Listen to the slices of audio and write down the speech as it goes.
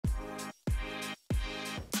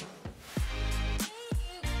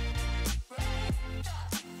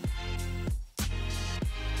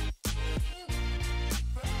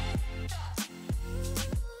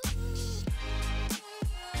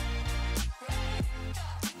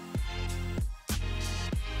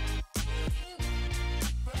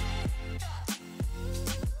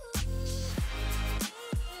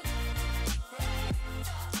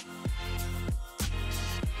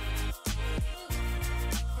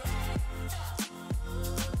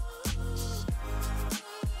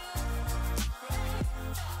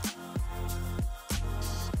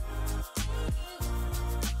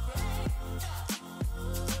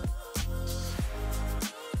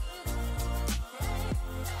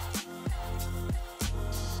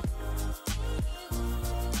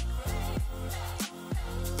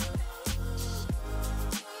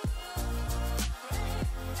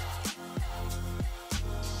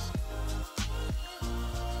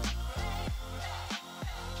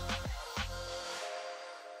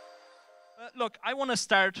look, I want to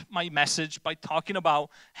start my message by talking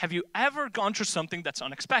about, have you ever gone through something that's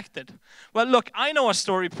unexpected? Well, look, I know a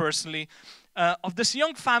story personally of this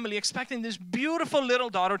young family expecting this beautiful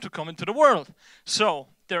little daughter to come into the world. So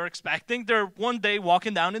they're one day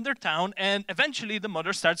walking down in their town, and eventually the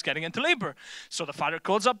mother starts getting into labor. So the father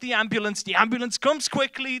calls up the ambulance comes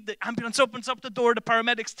quickly, the ambulance opens up the door, the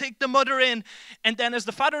paramedics take the mother in, and then as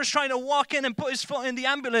the father is trying to walk in and put his foot in the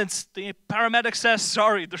ambulance, the paramedic says,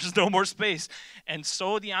 sorry, there's no more space. And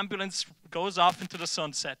so the ambulance goes off into the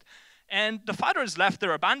sunset. And the father is left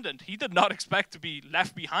there abandoned. He did not expect to be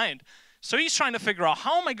left behind. So he's trying to figure out,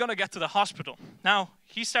 how am I going to get to the hospital? Now,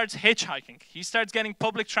 he starts hitchhiking. He starts getting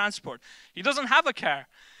public transport. He doesn't have a car.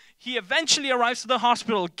 He eventually arrives to the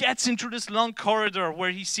hospital, gets into this long corridor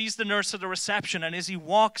where he sees the nurse at the reception. And as he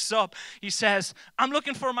walks up, he says, I'm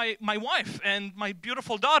looking for my wife and my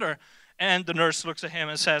beautiful daughter. And the nurse looks at him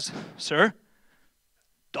and says, sir,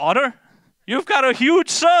 daughter? You've got a huge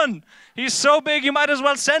son. He's so big, you might as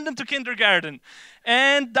well send him to kindergarten.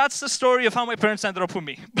 And that's the story of how my parents ended up with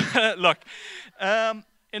me. Look,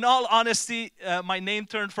 in all honesty, my name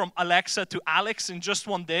turned from Alexa to Alex in just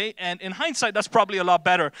one day. And in hindsight, that's probably a lot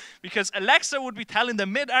better. Because Alexa would be telling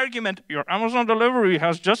them mid-argument, your Amazon delivery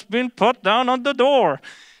has just been put down on the door.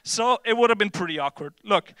 So it would have been pretty awkward.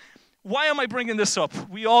 Look, why am I bringing this up?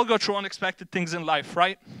 We all go through unexpected things in life,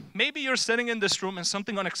 right? Maybe you're sitting in this room and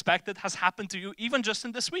something unexpected has happened to you even just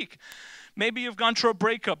in this week. Maybe you've gone through a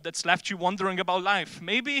breakup that's left you wondering about life.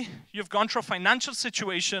 Maybe you've gone through a financial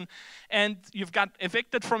situation and you've got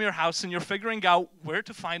evicted from your house and you're figuring out where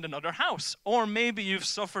to find another house. Or maybe you've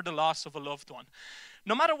suffered the loss of a loved one.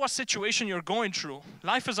 No matter what situation you're going through,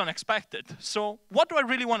 life is unexpected. So what do I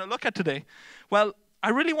really want to look at today? Well, I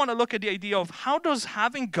really want to look at the idea of how does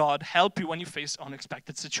having God help you when you face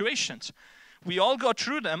unexpected situations? We all go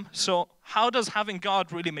through them, so how does having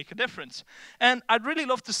God really make a difference? And I'd really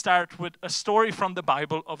love to start with a story from the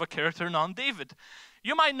Bible of a character named David.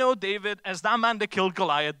 You might know David as that man that killed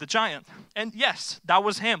Goliath the giant. And yes, that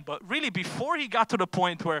was him. But really, before he got to the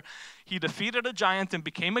point where he defeated a giant and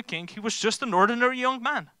became a king, he was just an ordinary young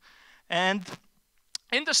man. And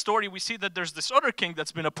in the story, we see that there's this other king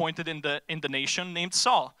that's been appointed in the nation named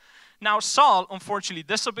Saul. Now, Saul, unfortunately,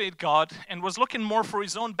 disobeyed God and was looking more for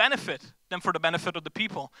his own benefit than for the benefit of the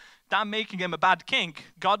people. That making him a bad king,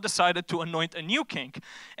 God decided to anoint a new king.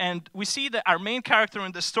 And we see that our main character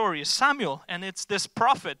in this story is Samuel, and it's this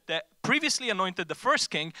prophet that previously anointed the first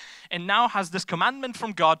king and now has this commandment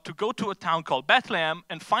from God to go to a town called Bethlehem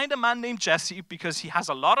and find a man named Jesse because he has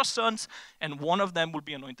a lot of sons and one of them will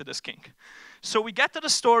be anointed as king. So we get to the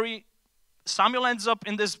story. Samuel ends up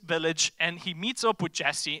in this village and he meets up with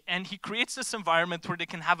Jesse and he creates this environment where they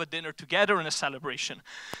can have a dinner together and a celebration.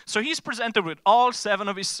 So he's presented with all 7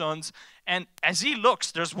 of his sons, and as he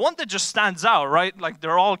looks, there's one that just stands out, right? Like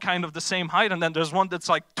they're all kind of the same height, and then there's one that's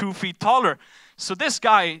like 2 feet taller. So this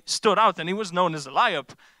guy stood out and he was known as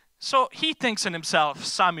Eliab. So he thinks in himself,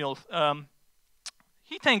 Samuel,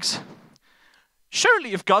 he thinks,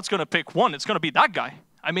 surely if God's going to pick one, it's going to be that guy.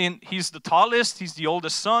 I mean, he's the tallest, he's the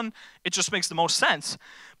oldest son. It just makes the most sense.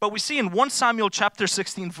 But we see in 1 Samuel chapter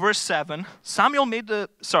 16, verse 7, Samuel made the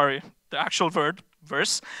actual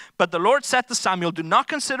verse, but the Lord said to Samuel, do not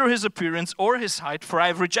consider his appearance or his height, for I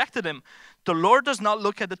have rejected him. The Lord does not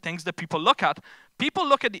look at the things that people look at. People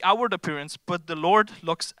look at the outward appearance, but the Lord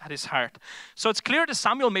looks at his heart. So it's clear that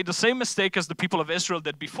Samuel made the same mistake as the people of Israel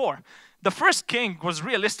did before. The first king was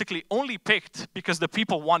realistically only picked because the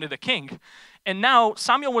people wanted a king. And now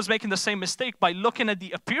Samuel was making the same mistake by looking at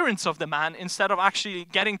the appearance of the man instead of actually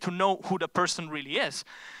getting to know who the person really is.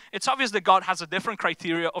 It's obvious that God has a different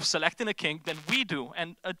criteria of selecting a king than we do,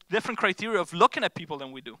 and a different criteria of looking at people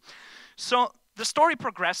than we do. So the story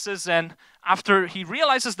progresses, and after he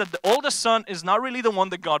realizes that the oldest son is not really the one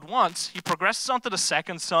that God wants, he progresses on to the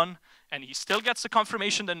second son, and he still gets the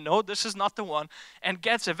confirmation that no, this is not the one, and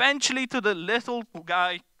gets eventually to the little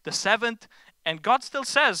guy, the 7th, and God still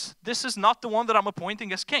says, this is not the one that I'm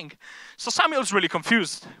appointing as king. So Samuel's really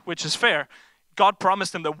confused, which is fair. God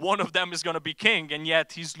promised him that one of them is going to be king, and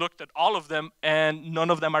yet he's looked at all of them, and none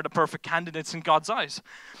of them are the perfect candidates in God's eyes.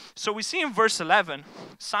 So we see in verse 11,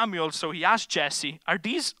 Samuel, so he asked Jesse, are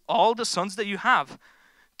these all the sons that you have?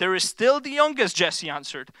 There is still the youngest, Jesse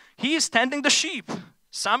answered. He is tending the sheep.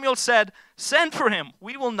 Samuel said, send for him.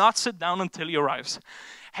 We will not sit down until he arrives.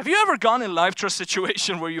 Have you ever gone in life through a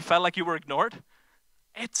situation where you felt like you were ignored?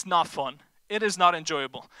 It's not fun. It is not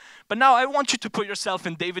enjoyable. But now I want you to put yourself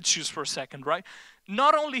in David's shoes for a second, right?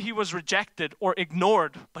 Not only he was rejected or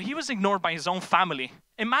ignored, but he was ignored by his own family.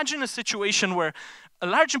 Imagine a situation where a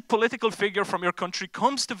large political figure from your country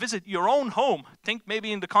comes to visit your own home. Think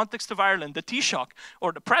maybe in the context of Ireland, the Taoiseach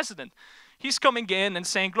or the president. He's coming in and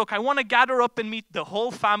saying, look, I want to gather up and meet the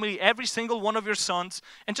whole family, every single one of your sons,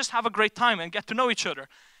 and just have a great time and get to know each other.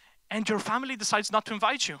 And your family decides not to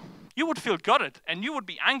invite you. You would feel gutted and you would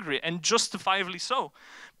be angry, and justifiably so.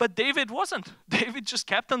 But David wasn't. David just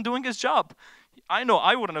kept on doing his job. I know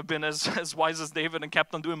I wouldn't have been as wise as David and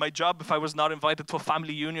kept on doing my job if I was not invited to a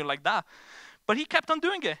family union like that. But he kept on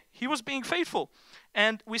doing it. He was being faithful.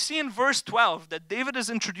 And we see in verse 12 that David is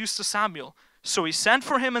introduced to Samuel. So he sent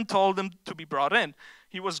for him and told him to be brought in.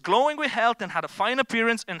 He was glowing with health and had a fine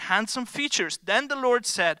appearance and handsome features. Then the Lord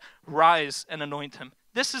said, rise and anoint him.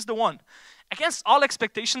 This is the one. Against all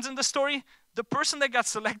expectations in the story, the person that got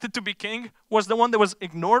selected to be king was the one that was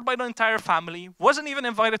ignored by the entire family, wasn't even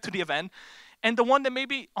invited to the event, and the one that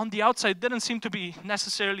maybe on the outside didn't seem to be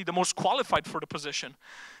necessarily the most qualified for the position.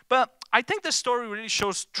 But I think this story really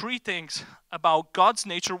shows three things about God's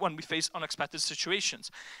nature when we face unexpected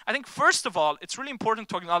situations. I think first of all, it's really important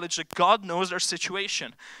to acknowledge that God knows our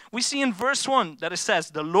situation. We see in verse 1 that it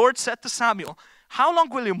says, the Lord said to Samuel, how long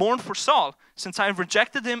will you mourn for Saul, since I have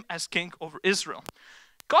rejected him as king over Israel?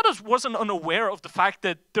 God wasn't unaware of the fact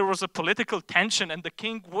that there was a political tension and the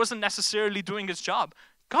king wasn't necessarily doing his job.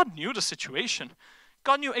 God knew the situation.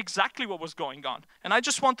 God knew exactly what was going on. And I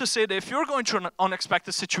just want to say that if you're going through an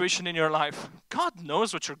unexpected situation in your life, God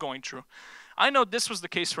knows what you're going through. I know this was the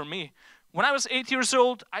case for me. When I was 8 years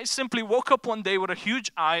old, I simply woke up one day with a huge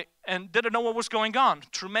eye and didn't know what was going on.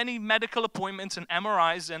 Through many medical appointments and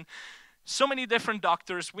MRIs and so many different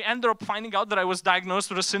doctors, we ended up finding out that I was diagnosed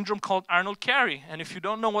with a syndrome called Arnold-Chiari. And if you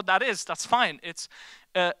don't know what that is, that's fine. It's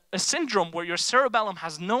a syndrome where your cerebellum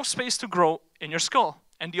has no space to grow in your skull.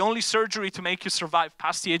 And the only surgery to make you survive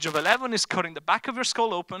past the age of 11 is cutting the back of your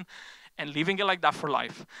skull open and leaving it like that for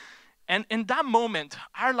life. And in that moment,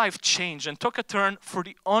 our life changed and took a turn for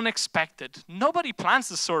the unexpected. Nobody plans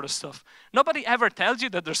this sort of stuff. Nobody ever tells you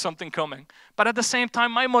that there's something coming. But at the same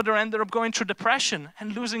time, my mother ended up going through depression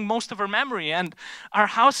and losing most of her memory. And our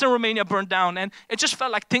house in Romania burned down. And it just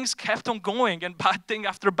felt like things kept on going. And bad thing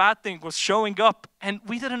after bad thing was showing up. And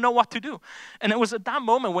we didn't know what to do. And it was at that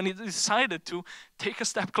moment when he decided to take a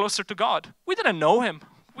step closer to God. We didn't know him.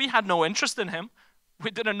 We had no interest in him. We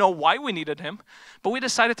didn't know why we needed him, but we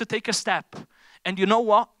decided to take a step. And you know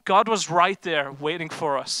what? God was right there waiting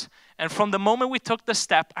for us. And from the moment we took the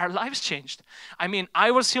step, our lives changed. I mean, I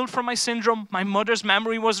was healed from my syndrome. My mother's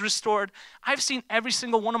memory was restored. I've seen every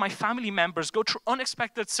single one of my family members go through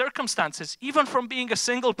unexpected circumstances, even from being a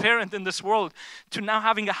single parent in this world to now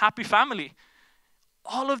having a happy family.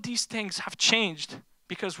 All of these things have changed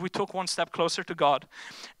because we took one step closer to God.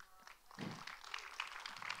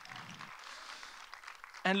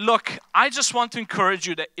 And look, I just want to encourage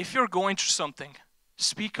you that if you're going through something,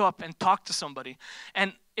 speak up and talk to somebody.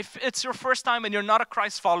 And if it's your first time and you're not a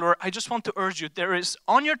Christ follower, I just want to urge you, there is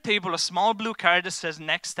on your table a small blue card that says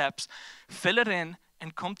next steps. Fill it in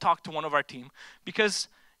and come talk to one of our team. Because,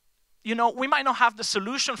 you know, we might not have the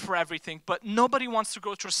solution for everything, but nobody wants to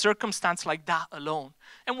go through a circumstance like that alone.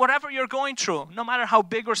 And whatever you're going through, no matter how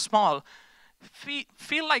big or small,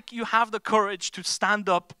 feel like you have the courage to stand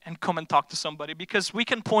up and come and talk to somebody, because we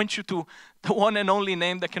can point you to the one and only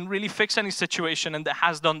name that can really fix any situation and that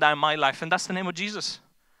has done that in my life, and that's the name of Jesus.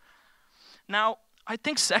 Now, I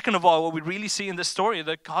think second of all, what we really see in this story,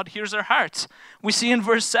 that God hears our hearts. We see in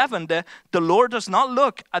verse 7 that the Lord does not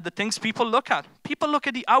look at the things people look at. People look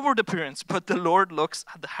at the outward appearance, but the Lord looks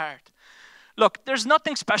at the heart. Look, there's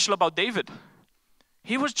nothing special about David.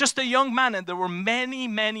 He was just a young man, and there were many,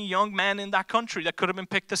 many young men in that country that could have been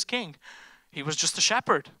picked as king. He was just a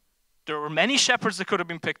shepherd. There were many shepherds that could have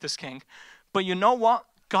been picked as king. But you know what?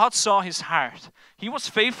 God saw his heart. He was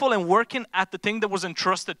faithful and working at the thing that was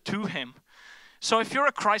entrusted to him. So if you're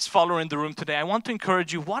a Christ follower in the room today, I want to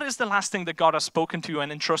encourage you, what is the last thing that God has spoken to you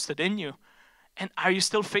and entrusted in you? And are you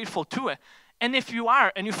still faithful to it? And if you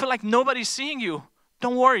are, and you feel like nobody's seeing you,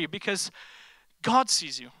 don't worry, because God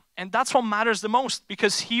sees you. And that's what matters the most,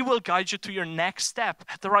 because he will guide you to your next step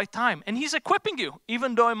at the right time. And he's equipping you,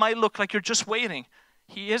 even though it might look like you're just waiting.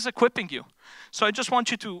 He is equipping you. So I just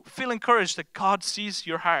want you to feel encouraged that God sees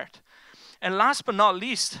your heart. And last but not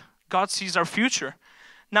least, God sees our future.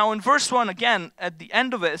 Now in verse 1 again, at the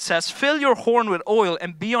end of it, it says, fill your horn with oil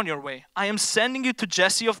and be on your way. I am sending you to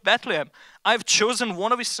Jesse of Bethlehem. I have chosen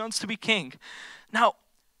one of his sons to be king. Now,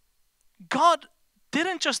 God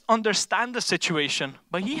didn't just understand the situation,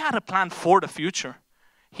 but he had a plan for the future.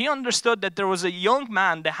 He understood that there was a young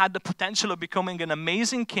man that had the potential of becoming an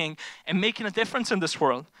amazing king and making a difference in this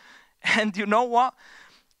world. And you know what?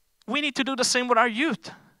 we need to do the same with our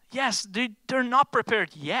youth. Yes, they're not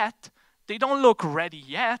prepared yet. They don't look ready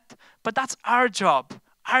yet, but that's our job.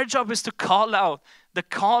 Our job is to call out the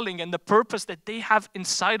calling and the purpose that they have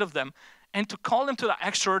inside of them and to call them to that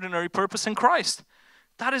extraordinary purpose in Christ.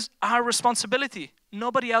 That is our responsibility.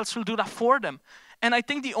 Nobody else will do that for them. And I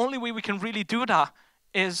think the only way we can really do that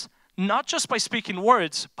is not just by speaking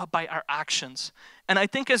words, but by our actions. And I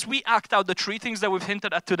think as we act out the three things that we've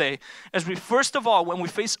hinted at today, as we first of all, when we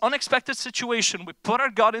face unexpected situation, we put our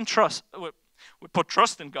God in trust. We put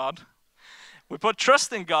trust in God. We put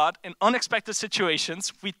trust in God in unexpected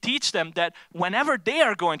situations. We teach them that whenever they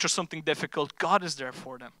are going through something difficult, God is there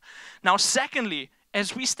for them. Now, secondly,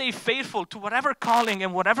 as we stay faithful to whatever calling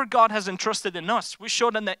and whatever God has entrusted in us, we show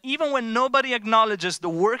them that even when nobody acknowledges the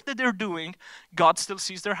work that they're doing, God still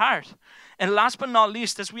sees their heart. And last but not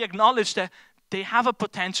least, as we acknowledge that they have a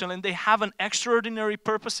potential and they have an extraordinary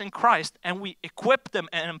purpose in Christ, and we equip them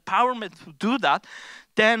and empower them to do that,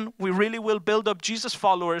 then we really will build up Jesus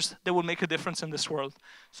followers that will make a difference in this world.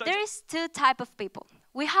 So there is two types of people.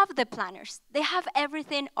 We have the planners. They have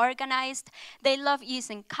everything organized. They love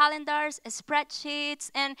using calendars, spreadsheets,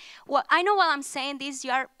 and I know while I'm saying this,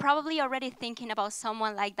 you are probably already thinking about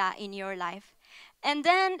someone like that in your life. And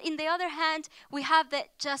then, in the other hand, we have the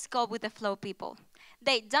just go with the flow people.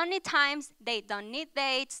 They don't need times, they don't need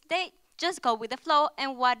dates, they just go with the flow,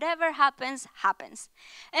 and whatever happens, happens.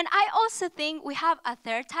 And I also think we have a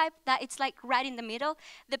third type that it's like right in the middle.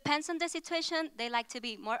 Depends on the situation. They like to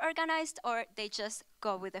be more organized or they just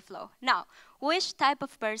go with the flow. Now, which type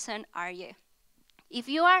of person are you? If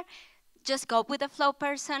you are just go with the flow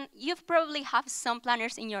person, you've probably have some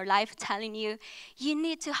planners in your life telling you, you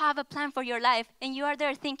need to have a plan for your life. And you are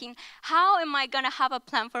there thinking, how am I gonna have a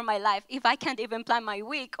plan for my life if I can't even plan my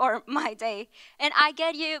week or my day? And I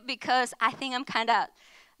get you because I think I'm kind of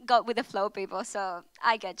go with the flow people, so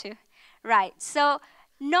I get you. Right, so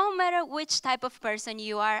no matter which type of person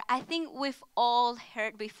you are, I think we've all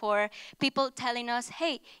heard before people telling us,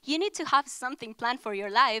 hey, you need to have something planned for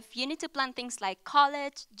your life. You need to plan things like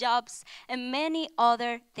college, jobs, and many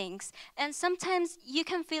other things. And sometimes you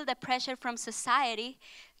can feel the pressure from society,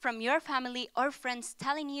 from your family or friends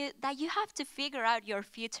telling you that you have to figure out your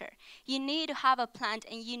future. You need to have a plan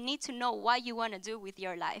and you need to know what you want to do with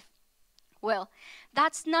your life. Well,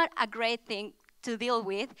 that's not a great thing to deal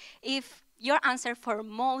with if your answer for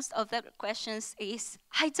most of the questions is,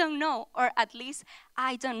 I don't know, or at least,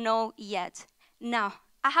 I don't know yet. Now,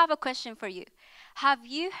 I have a question for you. Have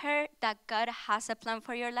you heard that God has a plan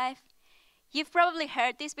for your life? You've probably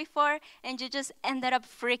heard this before, and you just ended up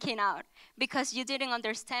freaking out because you didn't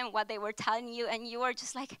understand what they were telling you, and you were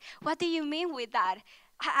just like, what do you mean with that?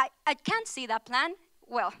 I can't see that plan.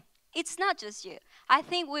 Well, it's not just you. I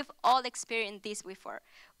think we've all experienced this before.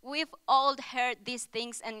 We've all heard these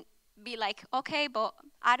things and be like, okay, but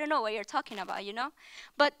I don't know what you're talking about, you know?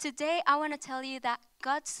 But today I want to tell you that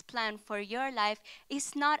God's plan for your life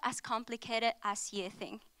is not as complicated as you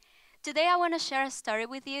think. Today I want to share a story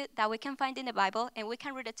with you that we can find in the Bible and we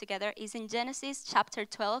can read it together. It's in Genesis chapter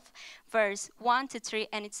 12, verse 1 to 3,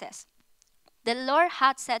 and it says, the Lord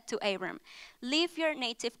had said to Abram, leave your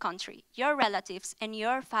native country, your relatives, and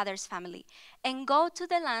your father's family, and go to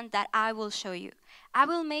the land that I will show you. I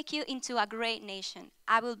will make you into a great nation.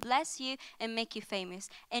 I will bless you and make you famous,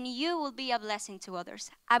 and you will be a blessing to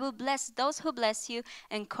others. I will bless those who bless you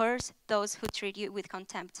and curse those who treat you with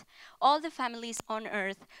contempt. All the families on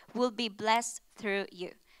earth will be blessed through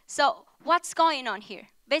you. So, what's going on here?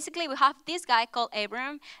 Basically, we have this guy called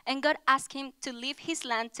Abraham, and God asked him to leave his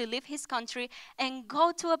land, to leave his country, and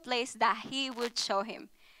go to a place that he would show him.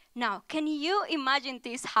 Now, can you imagine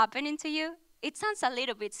this happening to you? It sounds a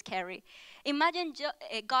little bit scary. Imagine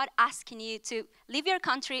God asking you to leave your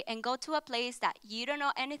country and go to a place that you don't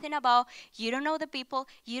know anything about, you don't know the people,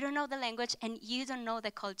 you don't know the language, and you don't know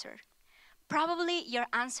the culture. Probably your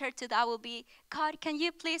answer to that will be, God, can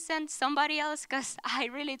you please send somebody else? Because I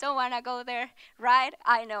really don't want to go there, right?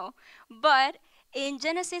 I know. But in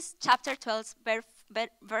Genesis chapter 12,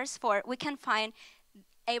 verse 4, we can find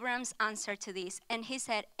Abraham's answer to this. And he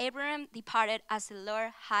said, Abraham departed as the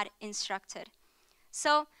Lord had instructed.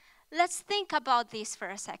 So let's think about this for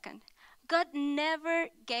a second. God never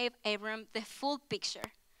gave Abraham the full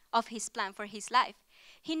picture of his plan for his life.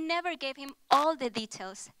 He never gave him all the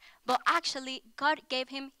details, but actually God gave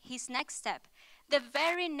him his next step, the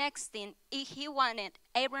very next thing he wanted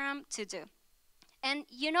Abraham to do. And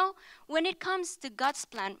you know, when it comes to God's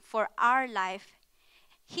plan for our life,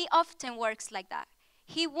 he often works like that.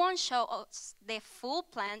 He won't show us the full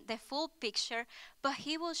plan, the full picture, but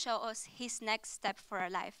he will show us his next step for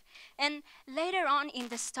our life. And later on in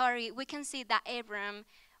the story, we can see that Abraham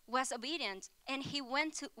was obedient, and he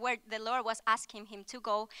went to where the Lord was asking him to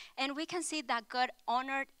go, and we can see that God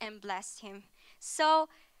honored and blessed him. So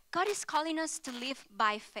God is calling us to live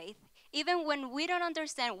by faith. Even when we don't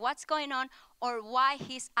understand what's going on or why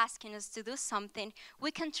he's asking us to do something,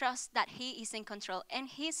 we can trust that he is in control and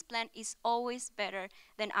his plan is always better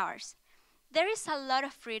than ours. There is a lot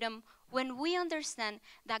of freedom when we understand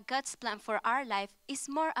that God's plan for our life is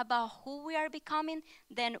more about who we are becoming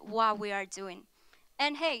than what we are doing.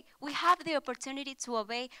 And hey, we have the opportunity to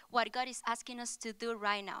obey what God is asking us to do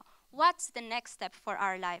right now. What's the next step for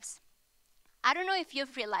our lives? I don't know if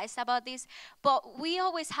you've realized about this, but we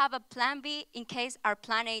always have a plan B in case our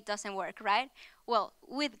plan A doesn't work, right? Well,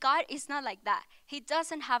 with God, it's not like that. He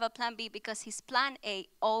doesn't have a plan B because his plan A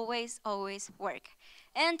always work.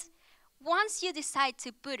 And once you decide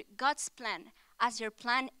to put God's plan as your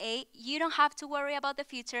plan A, you don't have to worry about the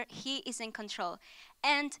future. He is in control.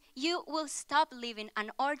 And you will stop living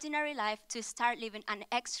an ordinary life to start living an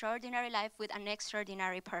extraordinary life with an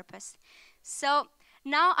extraordinary purpose. So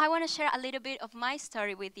now I want to share a little bit of my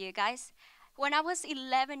story with you guys. When I was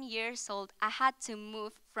 11 years old, I had to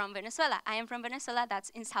move from Venezuela. I am from Venezuela, that's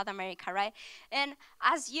in South America, right? And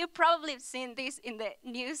as you probably have seen this in the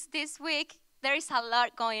news this week, there is a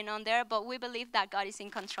lot going on there, but we believe that God is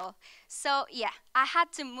in control. So yeah, I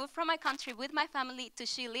had to move from my country with my family to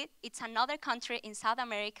Chile. It's another country in South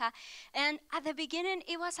America. And at the beginning,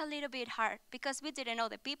 it was a little bit hard because we didn't know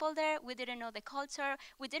the people there. We didn't know the culture.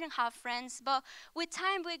 We didn't have friends. But with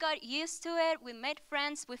time, we got used to it. We made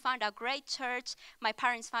friends. We found a great church. My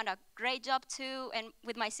parents found a great job too. And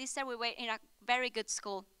with my sister, we were in a very good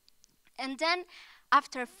school. And then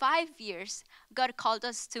after 5 years, God called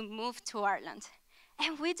us to move to Ireland.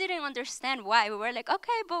 And we didn't understand why. We were like,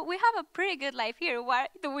 okay, but we have a pretty good life here. Why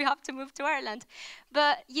do we have to move to Ireland?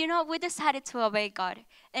 But, we decided to obey God.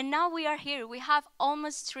 And now we are here. We have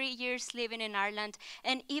almost 3 years living in Ireland.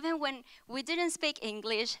 And even when we didn't speak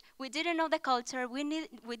English, we didn't know the culture, we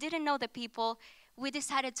didn't know the people, we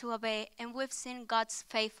decided to obey. And we've seen God's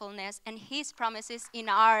faithfulness and his promises in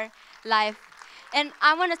our life. And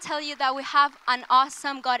I want to tell you that we have an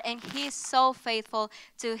awesome God, and he is so faithful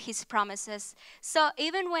to his promises. So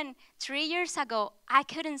even when 3 years ago, I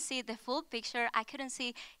couldn't see the full picture, I couldn't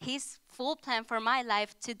see his full plan for my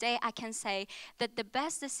life, today I can say that the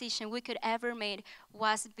best decision we could ever make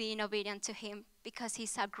was being obedient to him, because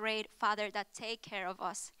he's a great father that takes care of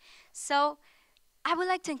us. So I would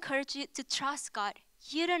like to encourage you to trust God.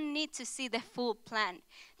 You don't need to see the full plan.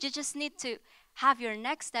 You just need to have your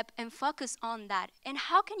next step and focus on that. And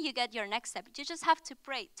how can you get your next step? You just have to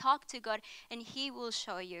pray, talk to God, and he will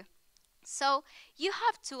show you. So you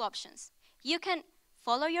have two options. You can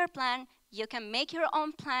follow your plan, you can make your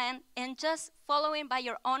own plan, and just follow it by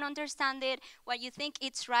your own understanding, what you think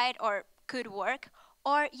it's right or could work.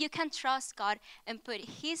 Or you can trust God and put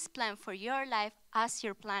his plan for your life as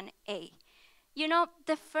your plan A.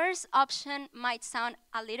 The first option might sound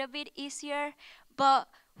a little bit easier, but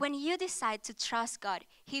when you decide to trust God,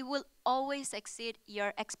 he will always exceed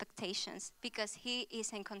your expectations because he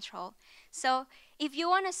is in control. So if you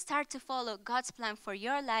want to start to follow God's plan for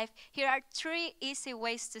your life, here are 3 easy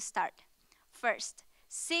ways to start. First,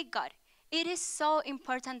 seek God. It is so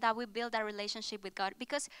important that we build a relationship with God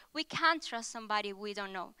because we can't trust somebody we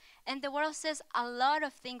don't know. And the world says a lot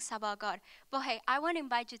of things about God. But hey, I want to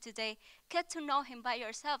invite you today, get to know him by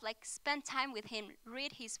yourself. Like, spend time with him,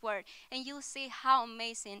 read his word, and you'll see how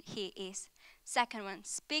amazing he is. Second one,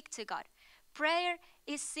 speak to God. Prayer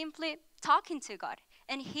is simply talking to God,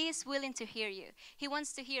 and he is willing to hear you. He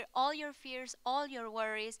wants to hear all your fears, all your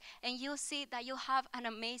worries, and you'll see that you'll have an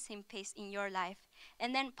amazing peace in your life.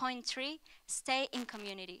 And then point 3, stay in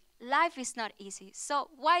community. Life is not easy, so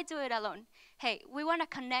why do it alone? Hey, we want to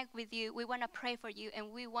connect with you, we want to pray for you,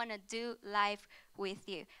 and we want to do life with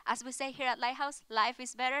you. As we say here at Lighthouse, life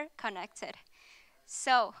is better connected.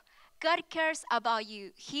 So God cares about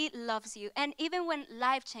you, he loves you, and even when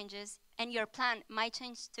life changes, and your plan might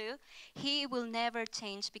change too, he will never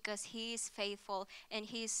change because he is faithful and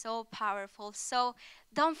he is so powerful. So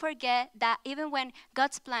don't forget that even when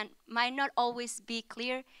God's plan might not always be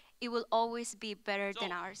clear, it will always be better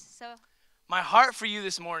than ours. So my heart for you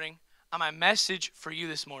this morning, and my message for you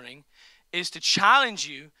this morning, is to challenge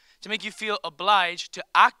you, to make you feel obliged to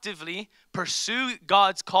actively pursue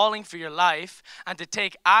God's calling for your life and to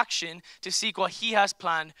take action to seek what he has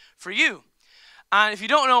planned for you. And if you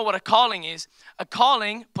don't know what a calling,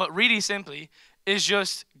 put really simply, is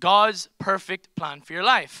just God's perfect plan for your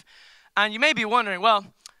life. And you may be wondering, well,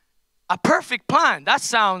 a perfect plan, that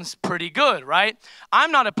sounds pretty good, right?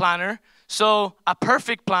 I'm not a planner, so a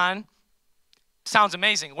perfect plan sounds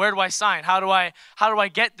amazing. Where do I sign? How do I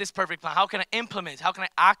get this perfect plan? How can I implement? How can I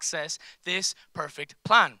access this perfect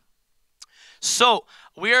plan? So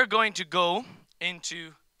we are going to go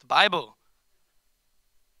into the Bible.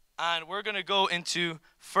 And we're going to go into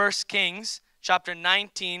 1 Kings chapter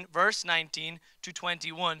 19, verse 19 to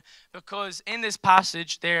 21. Because in this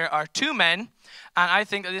passage, there are two men. And I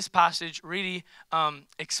think that this passage really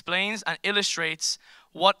explains and illustrates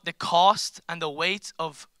what the cost and the weight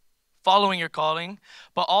of following your calling,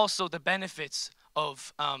 but also the benefits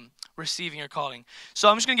of receiving your calling. So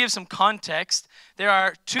I'm just going to give some context. There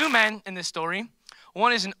are two men in this story.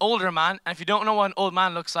 One is an older man, and if you don't know what an old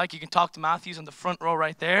man looks like, you can talk to Matthews on the front row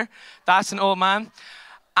right there. That's an old man.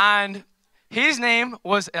 And his name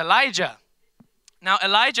was Elijah. Now,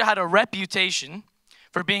 Elijah had a reputation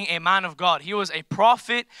for being a man of God. He was a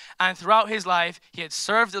prophet, and throughout his life, he had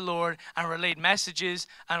served the Lord and relayed messages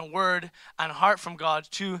and word and heart from God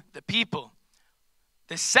to the people.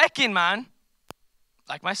 The second man,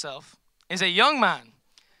 like myself, is a young man.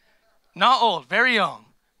 Not old, very young,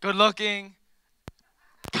 good looking,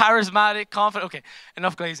 charismatic, confident. Okay,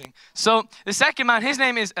 enough glazing. So the second man, his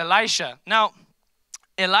name is Elisha. Now,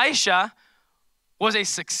 Elisha was a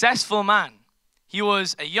successful man. He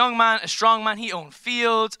was a young man, a strong man. He owned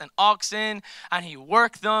fields and oxen, and he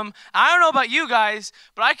worked them. I don't know about you guys,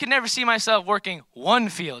 but I could never see myself working one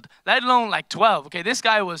field, let alone like 12. Okay, this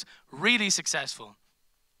guy was really successful.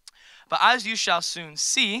 But as you shall soon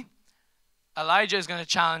see, Elijah is going to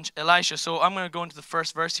challenge Elisha. So I'm going to go into the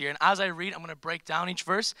first verse here. And as I read, I'm going to break down each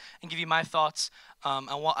verse and give you my thoughts on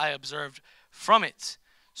what I observed from it.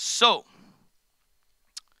 So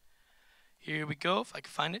here we go, if I can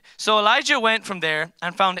find it. So Elijah went from there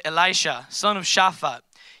and found Elisha, son of Shaphat.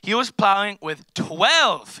 He was plowing with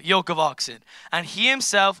 12 yoke of oxen, and he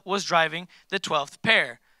himself was driving the 12th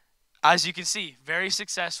pair. As you can see, very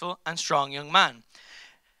successful and strong young man.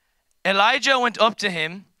 Elijah went up to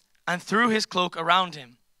him and threw his cloak around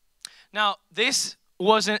him. Now, this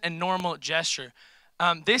wasn't a normal gesture.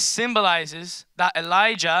 This symbolizes that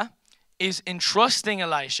Elijah is entrusting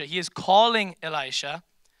Elisha. He is calling Elisha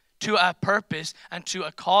to a purpose and to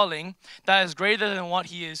a calling that is greater than what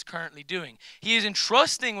he is currently doing. He is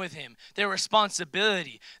entrusting with him the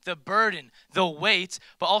responsibility, the burden, the weight,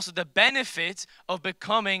 but also the benefit of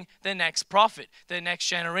becoming the next prophet, the next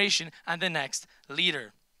generation, and the next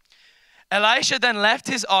leader. Elisha then left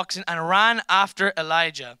his oxen and ran after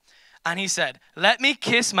Elijah. And he said, "Let me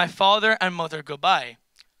kiss my father and mother goodbye."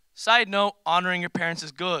 Side note, honoring your parents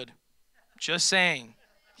is good. Just saying.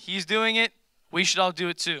 He's doing it. We should all do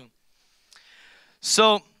it too.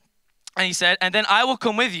 So, and he said, "And then I will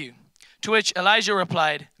come with you." To which Elijah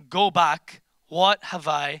replied, "Go back. What have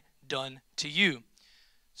I done to you?"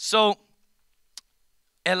 So,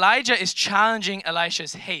 Elijah is challenging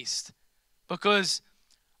Elisha's haste, because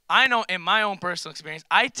I know in my own personal experience,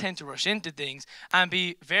 I tend to rush into things and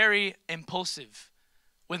be very impulsive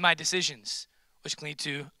with my decisions, which can lead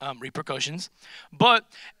to repercussions. But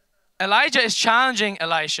Elijah is challenging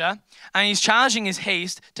Elisha, and he's challenging his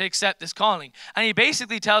haste to accept this calling. And he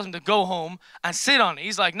basically tells him to go home and sit on it.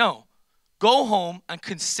 He's like, no, go home and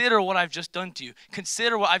consider what I've just done to you.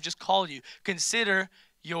 Consider what I've just called you. Consider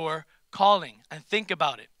your calling and think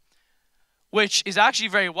about it. Which is actually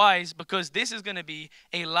very wise, because this is going to be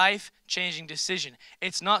a life-changing decision.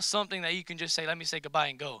 It's not something that you can just say, let me say goodbye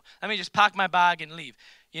and go. Let me just pack my bag and leave.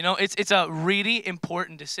 You know, it's a really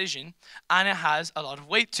important decision, and it has a lot of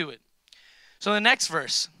weight to it. So the next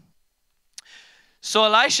verse. So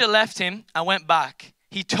Elisha left him and went back.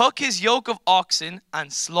 He took his yoke of oxen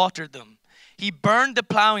and slaughtered them. He burned the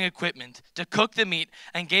plowing equipment to cook the meat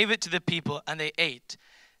and gave it to the people, and they ate.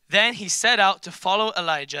 Then he set out to follow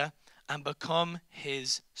Elijah and become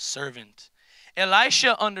his servant.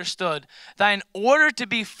 Elisha understood that in order to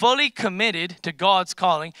be fully committed to God's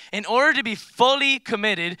calling, in order to be fully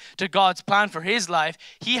committed to God's plan for his life,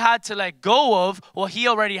 he had to let go of what he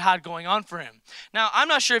already had going on for him. Now, I'm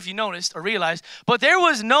not sure if you noticed or realized, but there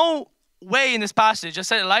was no way in this passage that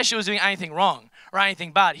said Elisha was doing anything wrong or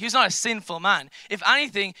anything bad. He was not a sinful man. If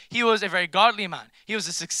anything, he was a very godly man. He was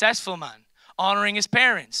a successful man, honoring his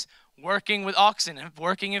parents, working with oxen and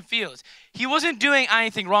working in fields. He wasn't doing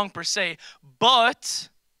anything wrong per se, but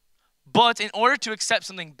in order to accept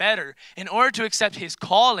something better, in order to accept his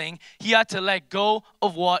calling, he had to let go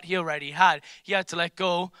of what he already had. He had to let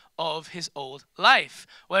go of his old life.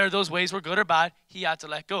 Whether those ways were good or bad, he had to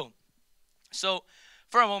let go. So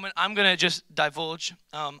for a moment, I'm going to just divulge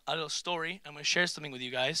a little story. I'm going to share something with you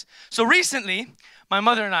guys. So recently, my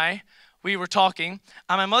mother and I, we were talking,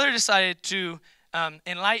 and my mother decided to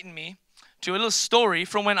enlighten me to a little story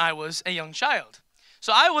from when I was a young child.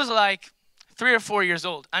 So I was like 3 or 4 years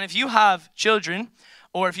old. And if you have children,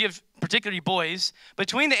 or if you have particularly boys,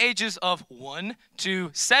 between the ages of 1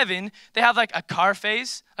 to 7, they have like a car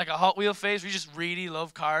phase, like a Hot Wheel phase, where you just really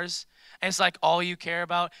love cars. And it's like all you care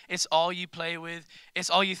about. It's all you play with.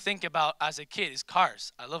 It's all you think about as a kid is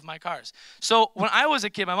cars. I love my cars. So when I was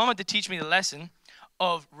a kid, my mom had to teach me the lesson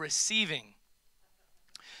of receiving.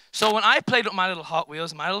 So when I played with my little Hot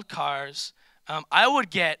Wheels, my little cars, I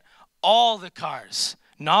would get all the cars.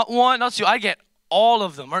 Not one, not two. I get all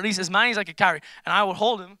of them, or at least as many as I could carry. And I would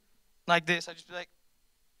hold them like this. I'd just be like,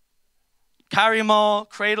 carry them all,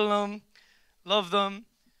 cradle them, love them.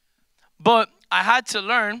 But I had to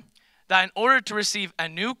learn that in order to receive a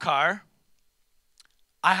new car,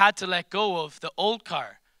 I had to let go of the old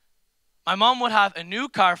car. My mom would have a new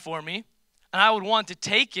car for me, and I would want to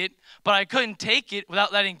take it, but I couldn't take it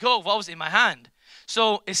without letting go of what was in my hand.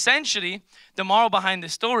 So essentially, the moral behind the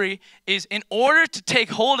story is in order to take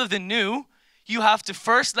hold of the new, you have to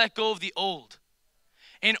first let go of the old.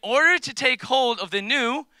 In order to take hold of the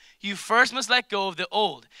new, you first must let go of the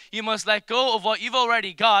old. You must let go of what you've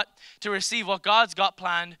already got to receive what God's got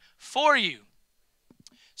planned for you.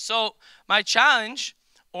 So my challenge,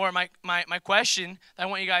 or my question that I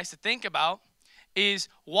want you guys to think about is,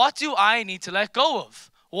 what do I need to let go of?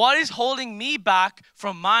 What is holding me back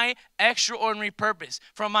from my extraordinary purpose,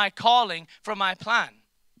 from my calling, from my plan?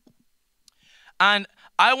 And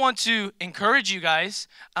I want to encourage you guys,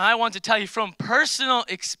 and I want to tell you from personal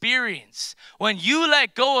experience, when you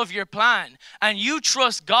let go of your plan and you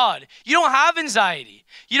trust God, you don't have anxiety,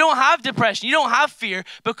 you don't have depression, you don't have fear,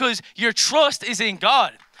 because your trust is in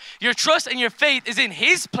God. Your trust and your faith is in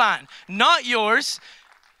His plan, not yours.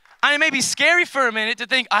 And it may be scary for a minute to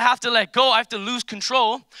think, I have to let go, I have to lose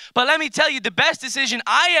control. But let me tell you, the best decision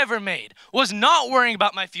I ever made was not worrying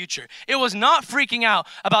about my future. It was not freaking out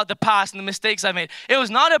about the past and the mistakes I made. It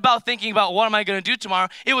was not about thinking about what am I going to do tomorrow.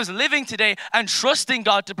 It was living today and trusting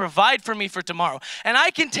God to provide for me for tomorrow. And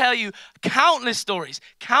I can tell you countless stories,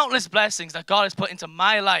 countless blessings that God has put into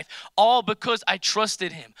my life, all because I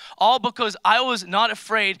trusted Him. All because I was not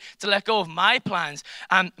afraid to let go of my plans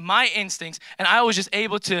and my instincts, and I was just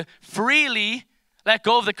able to freely let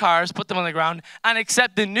go of the cars, put them on the ground, and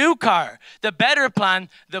accept the new car, the better plan,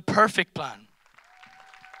 the perfect plan.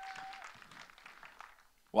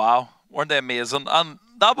 Wow, weren't they amazing? And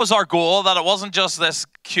that was our goal, that it wasn't just this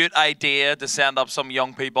cute idea to send up some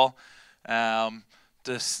young people, to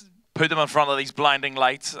put them in front of these blinding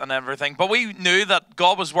lights and everything. But we knew that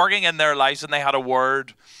God was working in their lives and they had a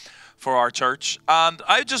word for our church. And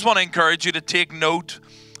I just want to encourage you to take note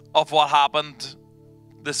of what happened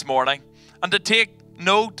this morning, and to take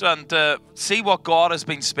note and to see what God has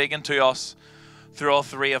been speaking to us through all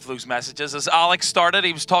three of those messages. As Alex started,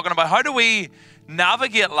 he was talking about how do we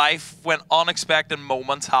navigate life when unexpected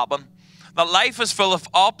moments happen. That life is full of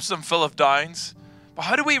ups and full of downs, but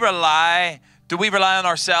how do we rely? Do we rely on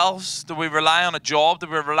ourselves? Do we rely on a job? Do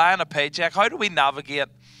we rely on a paycheck? How do we navigate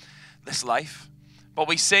this life? But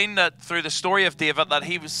we've seen that through the story of David that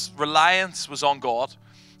his reliance was on God.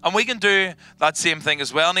 And we can do that same thing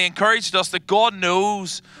as well. And he encouraged us that God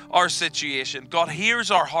knows our situation. God hears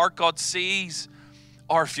our heart. God sees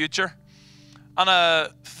our future. And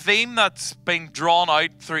a theme that's been drawn out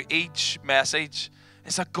through each message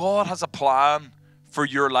is that God has a plan for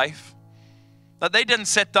your life. That they didn't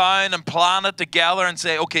sit down and plan it together and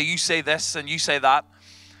say, okay, you say this and you say that.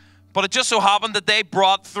 But it just so happened that they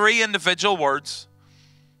brought three individual words.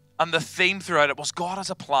 And the theme throughout it was God has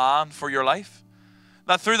a plan for your life.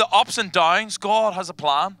 That through the ups and downs, God has a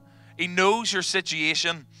plan. He knows your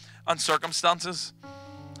situation and circumstances.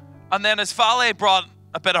 And then as Fale brought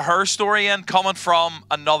a bit of her story in, coming from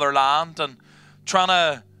another land and trying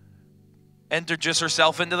to introduce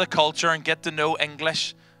herself into the culture and get to know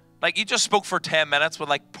English. Like, you just spoke for 10 minutes with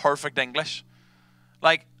like perfect English.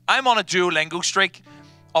 Like, I'm on a Duolingo streak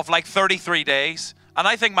of like 33 days, and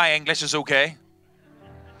I think my English is okay.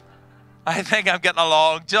 I think I'm getting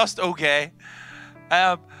along just okay.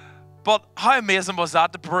 But how amazing was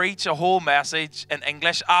that to preach a whole message in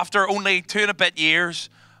English after only 2 and a bit years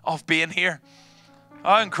of being here?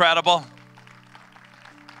 How incredible.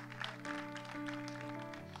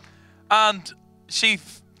 And she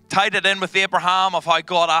tied it in with Abraham of how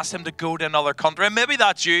God asked him to go to another country. And maybe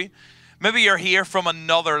that's you. Maybe you're here from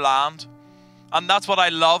another land. And that's what I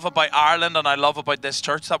love about Ireland and I love about this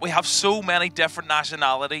church, that we have so many different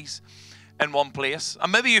nationalities in one place.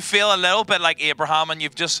 And maybe you feel a little bit like Abraham and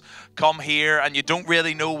you've just come here and you don't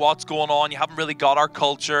really know what's going on. You haven't really got our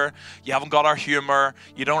culture. You haven't got our humor.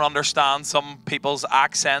 You don't understand some people's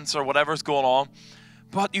accents or whatever's going on.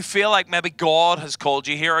 But you feel like maybe God has called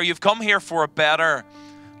you here, or you've come here for a better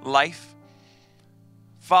life.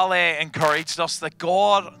 Valley encouraged us that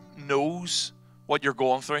God knows what you're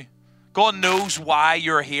going through. God knows why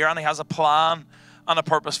you're here, and He has a plan and a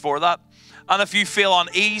purpose for that. And if you feel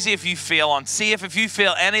uneasy, if you feel unsafe, if you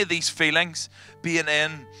feel any of these feelings being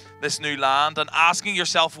in this new land and asking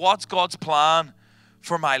yourself, what's God's plan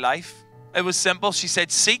for my life? It was simple. She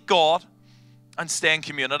said, seek God and stay in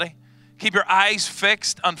community. Keep your eyes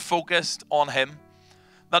fixed and focused on Him.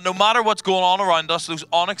 That no matter what's going on around us, those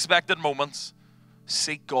unexpected moments,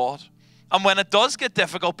 seek God. And when it does get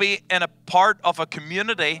difficult, be in a part of a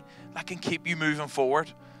community that can keep you moving forward,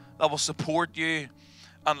 that will support you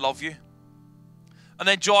and love you. And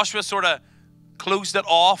then Joshua sort of closed it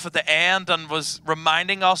off at the end and was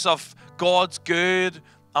reminding us of God's good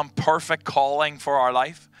and perfect calling for our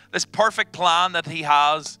life. This perfect plan that He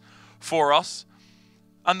has for us.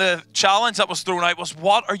 And the challenge that was thrown out was,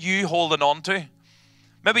 what are you holding on to?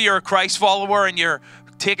 Maybe you're a Christ follower and you're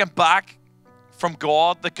taking back from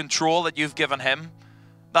God the control that you've given Him.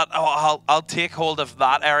 That, oh, I'll take hold of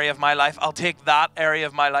that area of my life. I'll take that area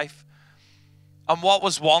of my life. And what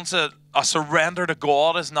was once a surrender to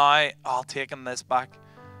God is now, I'll taking this back.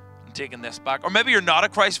 I'm taking this back. Or maybe you're not a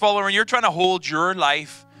Christ follower and you're trying to hold your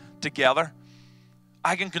life together.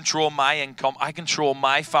 I can control my income. I control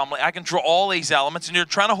my family. I control all these elements. And you're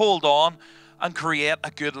trying to hold on and create a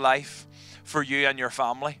good life for you and your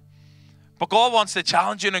family. But God wants to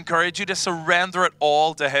challenge you and encourage you to surrender it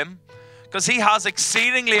all to Him, because He has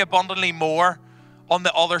exceedingly abundantly more on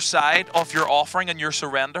the other side of your offering and your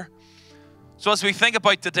surrender. So as we think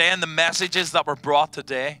about today and the messages that were brought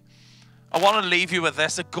today, I want to leave you with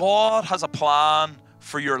this, that God has a plan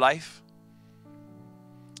for your life.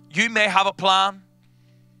 You may have a plan.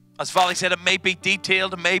 As Valley said, it may be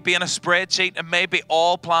detailed, it may be in a spreadsheet, it may be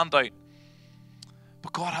all planned out.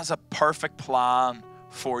 But God has a perfect plan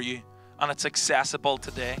for you, and it's accessible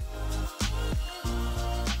today.